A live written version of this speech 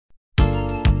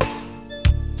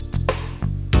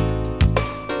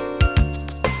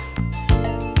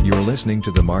listening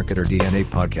to the Marketer DNA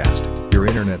podcast, your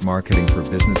internet marketing for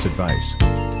business advice.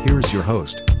 Here is your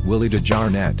host, Willie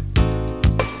DeJarnette.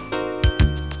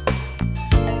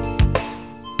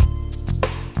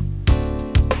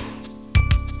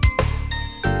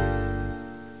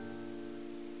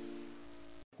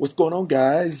 What's going on,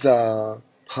 guys?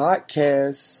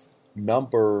 Podcast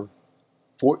number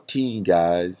 14,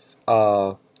 guys.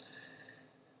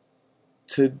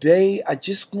 Today, I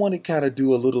just want to kind of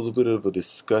do a little bit of a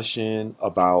discussion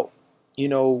about,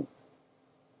 having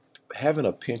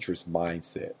a Pinterest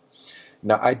mindset.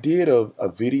 Now, I did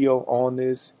a video on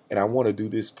this, and I want to do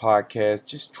this podcast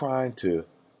just trying to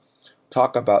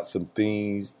talk about some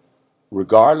things,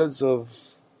 regardless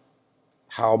of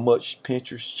how much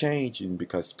Pinterest changing,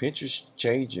 because Pinterest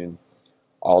changing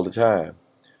all the time.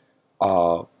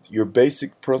 Your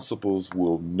basic principles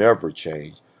will never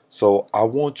change. So I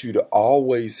want you to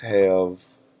always have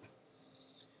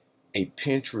a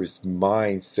Pinterest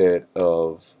mindset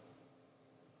of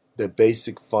the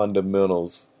basic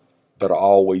fundamentals that'll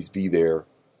always be there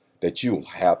that you'll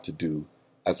have to do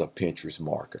as a Pinterest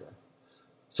marketer.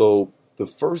 So the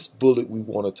first bullet we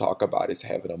want to talk about is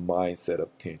having a mindset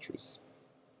of Pinterest.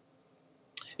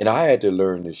 And I had to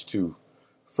learn this too.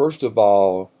 First of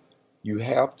all, you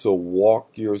have to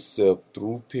walk yourself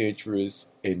through Pinterest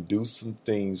and do some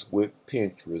things with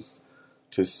Pinterest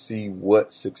to see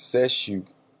what success you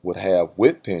would have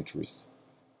with Pinterest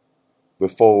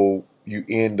before you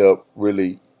end up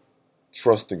really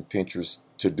trusting Pinterest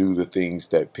to do the things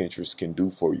that Pinterest can do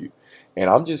for you. And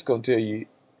I'm just going to tell you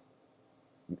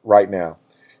right now,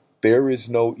 there is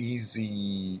no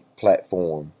easy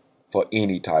platform for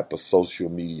any type of social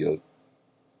media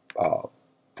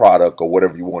product or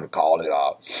whatever you want to call it.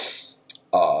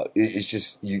 It's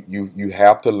just you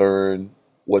have to learn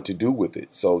what to do with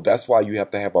it. So that's why you have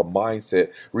to have a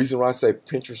mindset. Reason why I say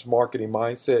Pinterest marketing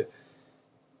mindset,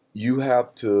 you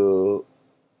have to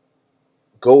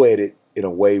go at it in a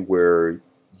way where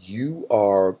you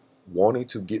are wanting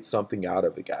to get something out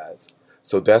of it, guys.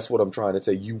 So that's what I'm trying to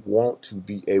say. You want to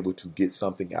be able to get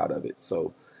something out of it.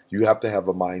 So you have to have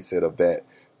a mindset of that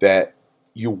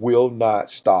you will not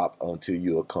stop until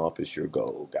you accomplish your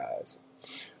goal, guys.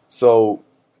 So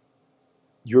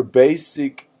your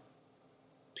basic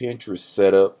Pinterest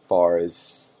setup, far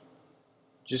as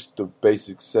just the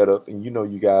basic setup, and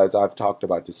you guys, I've talked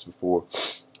about this before,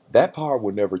 that part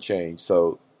will never change.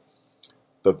 So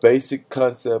the basic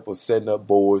concept of setting up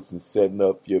boards and setting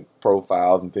up your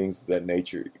profiles and things of that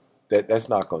nature, that's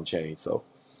not going to change. So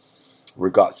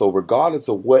regardless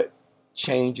of what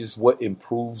changes, what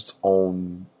improves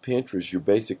on Pinterest, your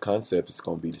basic concept is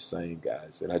going to be the same,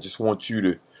 guys. And I just want you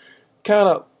to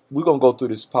we're going to go through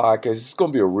this podcast. It's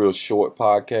going to be a real short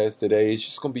podcast today. It's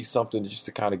just going to be something just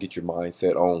to kind of get your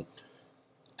mindset on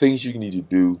things you need to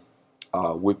do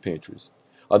with Pinterest.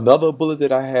 Another bullet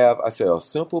that I have, I said a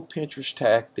simple Pinterest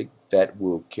tactic that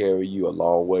will carry you a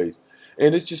long ways.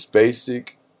 And it's just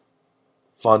basic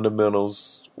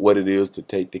fundamentals, what it is to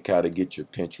take to kind of get your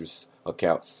Pinterest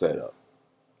account set up.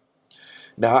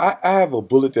 Now, I have a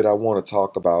bullet that I want to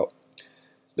talk about.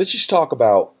 Let's just talk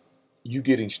about you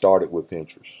getting started with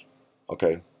Pinterest,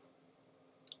 okay?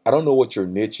 I don't know what your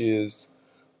niche is,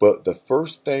 but the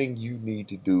first thing you need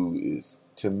to do is,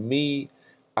 to me,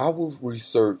 I will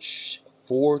research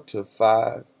 4 to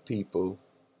 5 people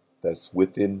that's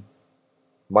within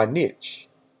my niche.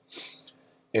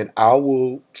 And I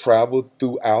will travel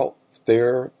throughout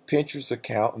their Pinterest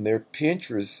account and their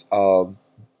Pinterest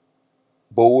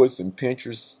boards and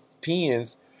Pinterest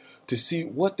pins to see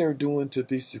what they're doing to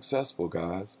be successful,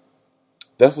 guys.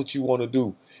 That's what you want to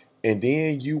do. And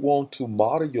then you want to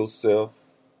model yourself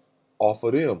off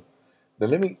of them. Now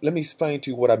let me explain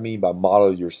to you what I mean by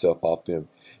model yourself off them.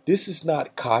 This is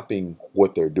not copying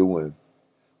what they're doing.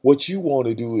 What you want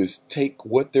to do is take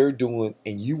what they're doing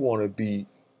and you want to be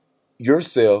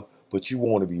yourself, but you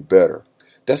want to be better.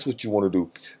 That's what you want to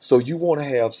do. So you want to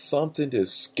have something to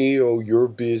scale your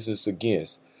business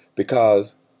against,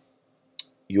 because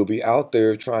you'll be out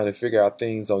there trying to figure out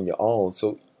things on your own.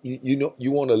 So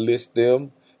you want to list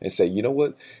them and say, you know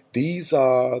what? These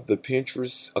are the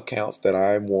Pinterest accounts that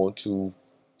I want to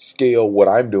scale what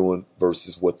I'm doing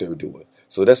versus what they're doing.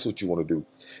 So that's what you want to do.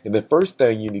 And the first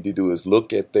thing you need to do is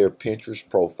look at their Pinterest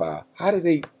profile. How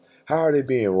are they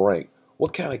being ranked?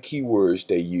 What kind of keywords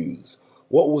they use?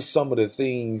 What was some of the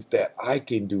things that I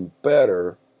can do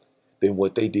better than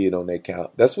what they did on their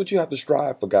account? That's what you have to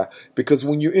strive for, guys. Because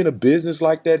when you're in a business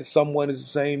like that, if someone is the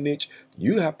same niche,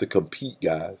 you have to compete,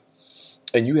 guys.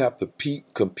 And you have to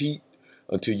compete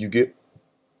until you get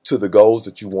to the goals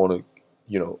that you want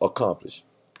to, accomplish.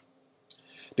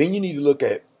 Then you need to look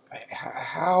at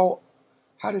How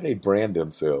how do they brand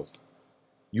themselves?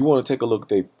 You want to take a look at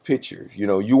their pictures. You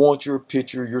know, you want your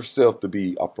picture yourself to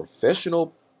be a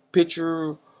professional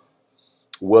picture,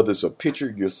 whether it's a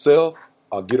picture yourself,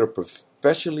 or get a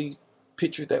professionally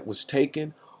picture that was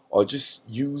taken, or just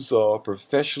use a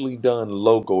professionally done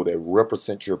logo that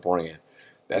represents your brand.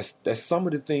 That's some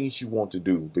of the things you want to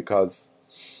do, because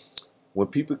when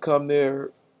people come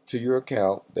there to your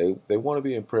account, they want to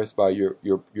be impressed by your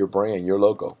brand, your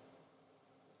logo.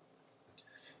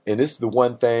 And this is the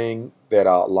one thing that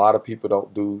a lot of people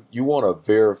don't do. You want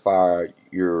to verify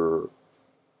your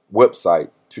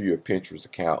website to your Pinterest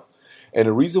account. And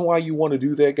the reason why you want to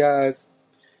do that, guys,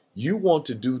 you want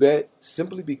to do that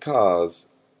simply because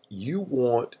you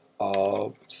want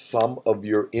some of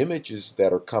your images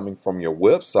that are coming from your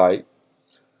website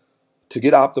to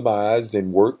get optimized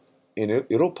and work, and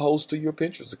it'll post to your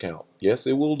Pinterest account. Yes,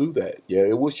 it will do that. Yeah,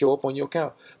 it will show up on your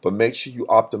account. But make sure you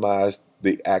optimize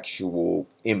the actual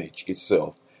image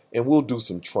itself. And we'll do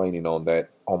some training on that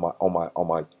on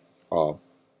my uh,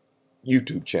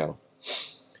 YouTube channel.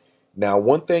 Now,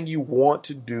 one thing you want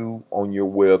to do on your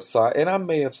website, and I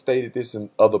may have stated this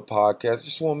in other podcasts,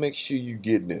 just want to make sure you're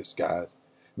getting this, guys.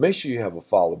 Make sure you have a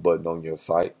follow button on your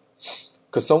site,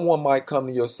 because someone might come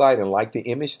to your site and like the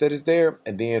image that is there,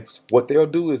 and then what they'll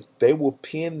do is they will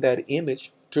pin that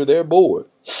image to their board.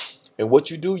 And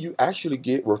what you do, you actually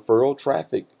get referral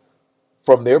traffic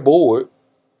from their board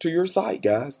to your site,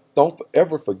 guys. Don't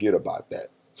ever forget about that.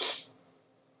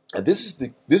 And this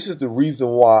is the reason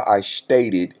why I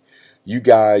stated you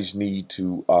guys need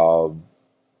to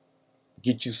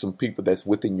get you some people that's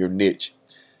within your niche.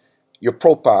 Your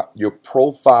profile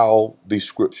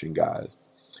description, guys.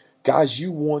 Guys,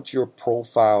 you want your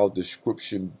profile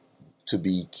description to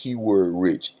be keyword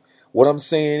rich. What I'm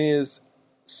saying is,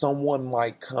 someone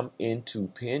might come into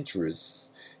Pinterest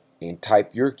and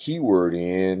type your keyword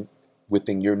in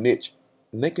within your niche,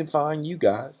 and they can find you,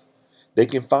 guys. They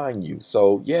can find you.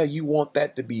 So yeah, you want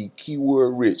that to be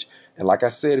keyword rich. And like I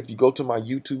said, if you go to my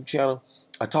YouTube channel,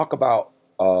 I talk about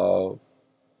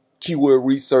keyword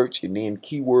research and then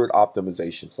keyword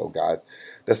optimization. So guys,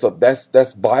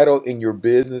 that's vital in your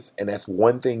business, and that's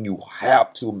one thing you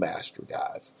have to master,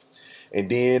 guys. And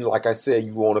then, like I said,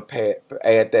 you want to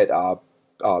add that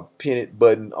pin it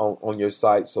button on your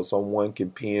site so someone can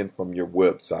pin from your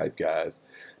website, guys.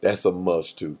 That's a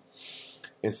must too.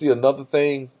 And see, another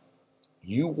thing,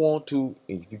 you want to,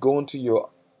 if you go into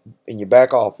in your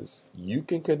back office, you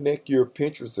can connect your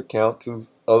Pinterest account to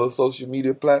other social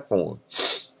media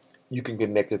platforms. You can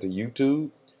connect it to YouTube.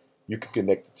 You can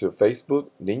connect it to Facebook.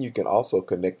 And then you can also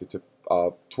connect it to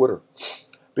Twitter,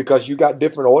 because you got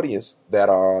different audience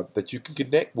that you can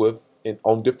connect with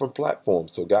on different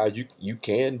platforms. So guys, you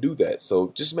can do that.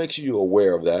 So just make sure you're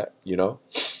aware of that. You know,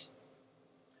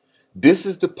 this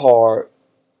is the part.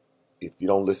 If you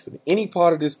don't listen to any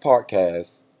part of this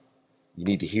podcast, you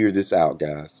need to hear this out,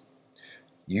 guys.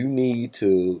 You need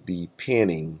to be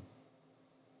pinning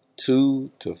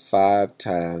 2 to 5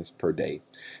 times per day.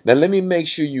 Now, let me make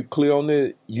sure you clear on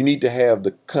it. You need to have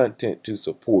the content to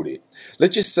support it.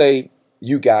 Let's just say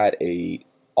you got a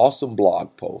awesome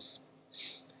blog post.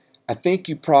 I think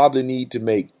you probably need to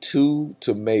make 2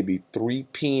 to maybe 3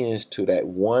 pins to that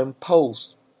one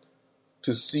post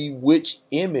to see which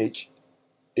image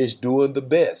is doing the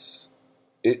best.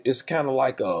 It's kind of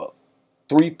like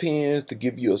 3 pins to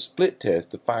give you a split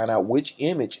test to find out which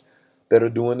image that are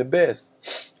doing the best.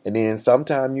 And then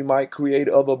sometime you might create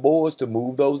other boards to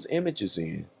move those images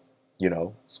in, you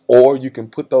know, or you can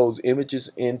put those images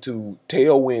into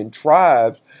Tailwind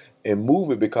tribes and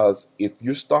move it, because if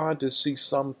you're starting to see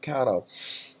some kind of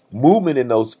movement in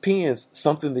those pins,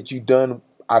 something that you've done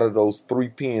out of those 3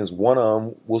 pins, one of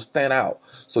them will stand out.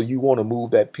 So you want to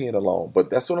move that pin along. But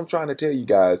that's what I'm trying to tell you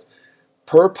guys.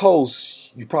 Per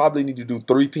post, you probably need to do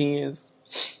 3 pins,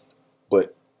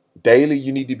 but daily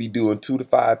you need to be doing 2 to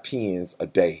 5 pins a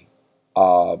day.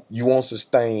 You won't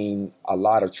sustain a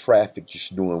lot of traffic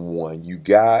just doing one. You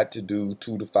got to do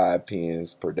 2 to 5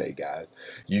 pins per day, guys.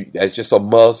 That's just a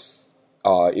must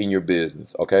in your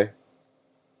business, okay?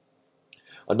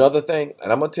 Another thing,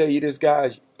 and I'm going to tell you this,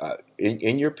 guys,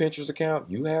 in your Pinterest account,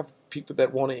 you have people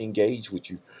that want to engage with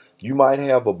you. You might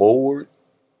have a board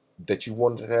that you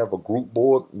want to have, a group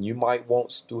board. You might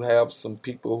want to have some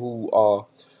people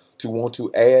who want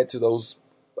to add to those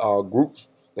groups.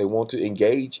 They want to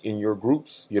engage in your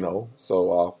groups, you know.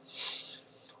 So,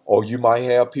 or you might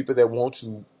have people that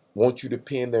want you to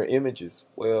pin their images.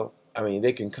 Well, I mean,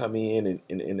 they can come in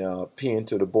and pin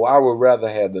to the board. I would rather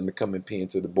have them to come and pin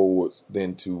to the boards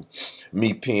than to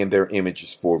me pin their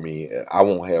images for me. I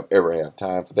won't ever have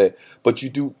time for that. But you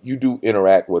do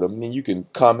interact with them, and you can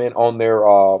comment on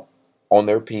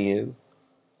their pins.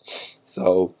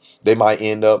 So they might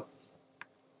end up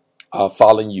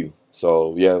following you.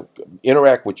 So yeah,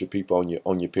 interact with your people on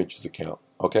your Pinterest account.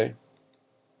 Okay.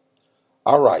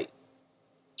 All right.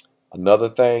 Another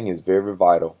thing is very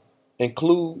vital.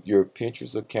 Include your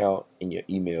Pinterest account in your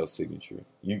email signature.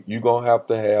 You're gonna have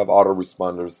to have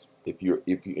autoresponders if you're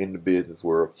in the business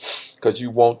world, because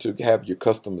you want to have your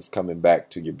customers coming back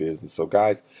to your business. So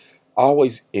guys,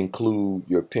 always include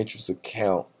your Pinterest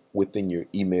account within your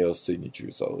email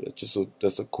signature. So it's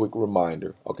just a quick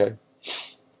reminder, okay?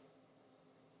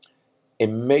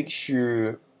 And make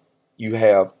sure you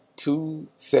have two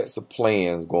sets of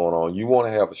plans going on. You want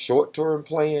to have a short-term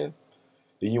plan,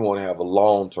 then you want to have a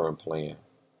long-term plan.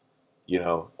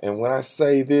 And when I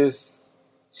say this,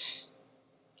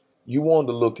 you want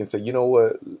to look and say, you know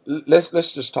what?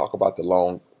 Let's just talk about the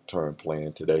long-term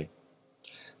plan today.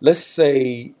 Let's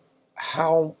say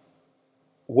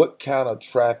what kind of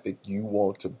traffic you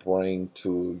want to bring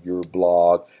to your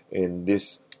blog in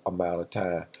this amount of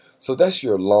time. So that's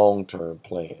your long-term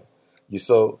plan.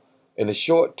 And the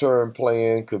short-term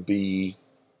plan could be,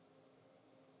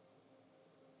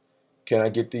 can I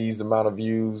get these amount of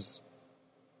views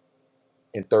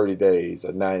in 30 days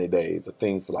or 90 days or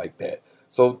things like that.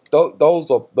 So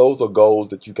those are goals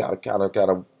that you gotta kind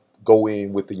of go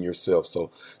in within yourself.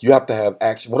 So you have to have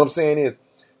action. What I'm saying is,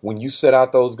 when you set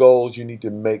out those goals, you need to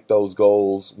make those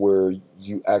goals where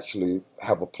you actually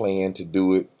have a plan to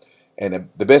do it. And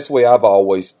the best way I've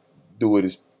always do it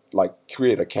is like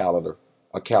create a calendar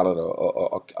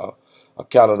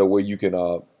where you can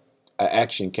an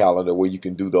action calendar where you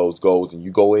can do those goals, and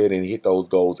you go ahead and hit those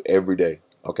goals every day.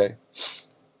 Okay.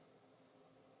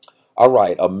 All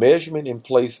right. A measurement in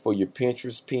place for your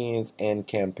Pinterest pins and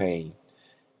campaign,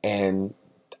 and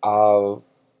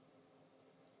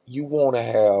you want to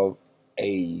have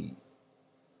a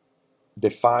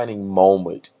defining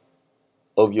moment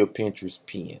of your Pinterest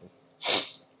pins.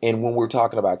 And when we're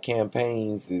talking about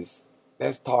campaigns,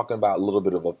 that's talking about a little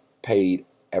bit of a paid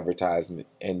advertisement.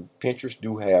 And Pinterest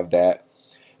do have that.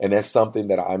 And that's something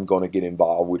that I'm going to get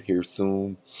involved with here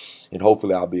soon. And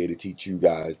hopefully I'll be able to teach you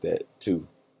guys that too.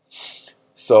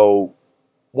 So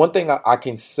one thing I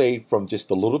can say from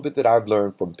just a little bit that I've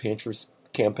learned from Pinterest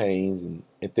campaigns and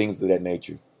things of that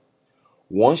nature.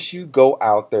 Once you go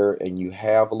out there and you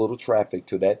have a little traffic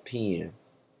to that pin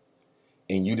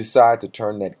and you decide to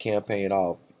turn that campaign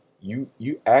off, you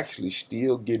actually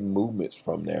still get movements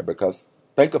from there, because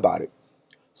think about it.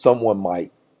 Someone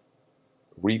might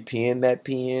repin that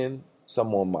pin.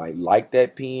 Someone might like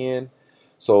that pin.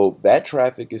 So that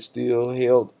traffic is still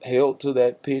held to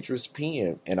that Pinterest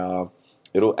pin, and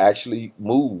it'll actually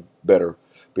move better,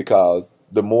 because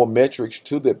the more metrics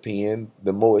to the pin,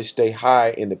 the more it stay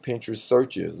high in the Pinterest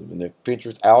searches and the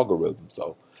Pinterest algorithm.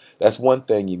 So that's one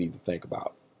thing you need to think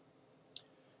about.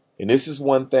 And this is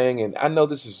one thing, and I know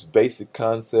this is basic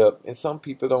concept, and some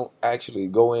people don't actually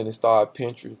go in and start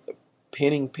pinning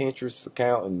Pinterest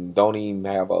account and don't even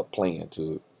have a plan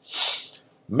to it.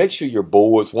 Make sure your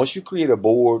boards, once you create a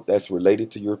board that's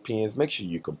related to your pins, make sure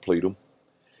you complete them.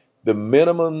 The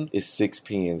minimum is 6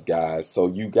 pins, guys. So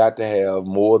you got to have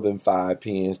more than 5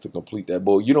 pins to complete that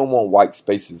board. You don't want white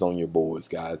spaces on your boards,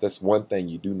 guys. That's one thing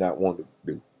you do not want to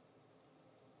do.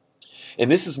 And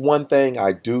this is one thing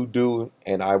I do,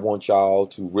 and I want y'all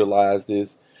to realize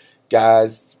this.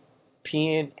 Guys,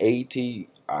 pin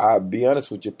I'll be honest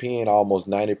with you, pin almost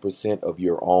 90% of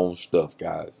your own stuff,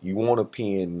 guys. You want to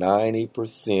pin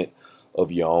 90%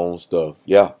 of your own stuff.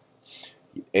 Yeah.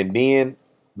 And then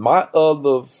my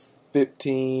other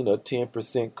 15 or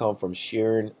 10% come from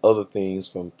sharing other things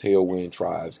from Tailwind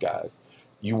Tribes, guys.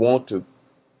 You want to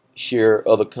share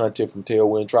other content from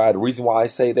Tailwind Tribe. The reason why I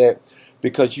say that,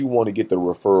 because you want to get the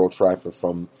referral traffic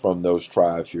from those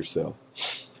tribes yourself.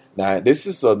 Now, this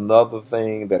is another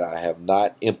thing that I have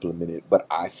not implemented, but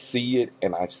I see it,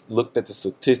 and I've looked at the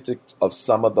statistics of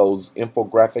some of those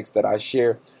infographics that I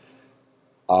share.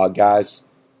 Guys,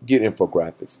 get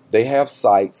infographics. They have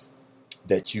sites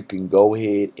that you can go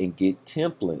ahead and get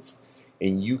templates,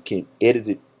 and you can edit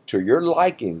it to your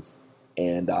likings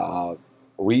and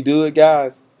redo it,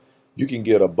 guys. You can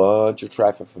get a bunch of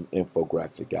traffic from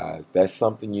infographic, guys. That's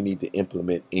something you need to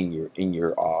implement in your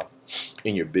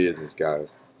business,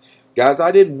 guys. Guys,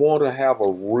 I didn't want to have a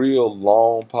real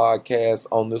long podcast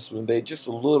on this one today. Just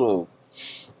a little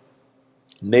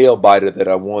nail biter that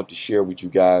I wanted to share with you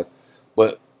guys.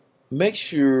 But make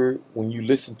sure when you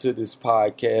listen to this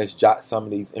podcast, jot some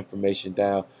of these information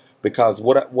down, because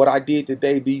what I did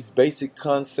today, these basic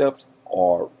concepts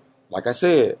are, like I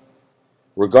said,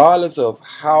 regardless of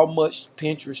how much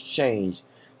Pinterest changed,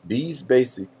 these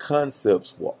basic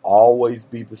concepts will always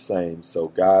be the same. So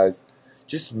guys,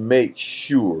 just make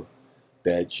sure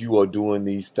that you are doing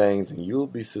these things and you'll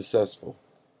be successful.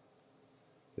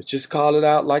 Let's just call it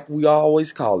out like we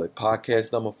always call it.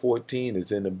 Podcast number 14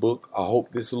 is in the book. I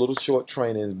hope this little short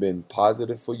training has been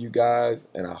positive for you guys,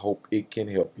 and I hope it can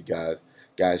help you guys.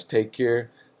 Guys, take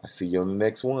care. I'll see you on the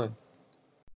next one.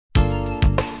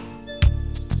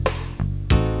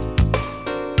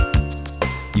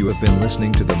 You have been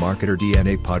listening to the Marketer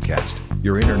DNA podcast,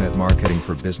 your internet marketing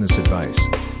for business advice.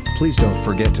 Please don't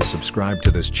forget to subscribe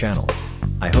to this channel.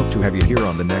 I hope to have you here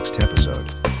on the next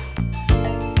episode.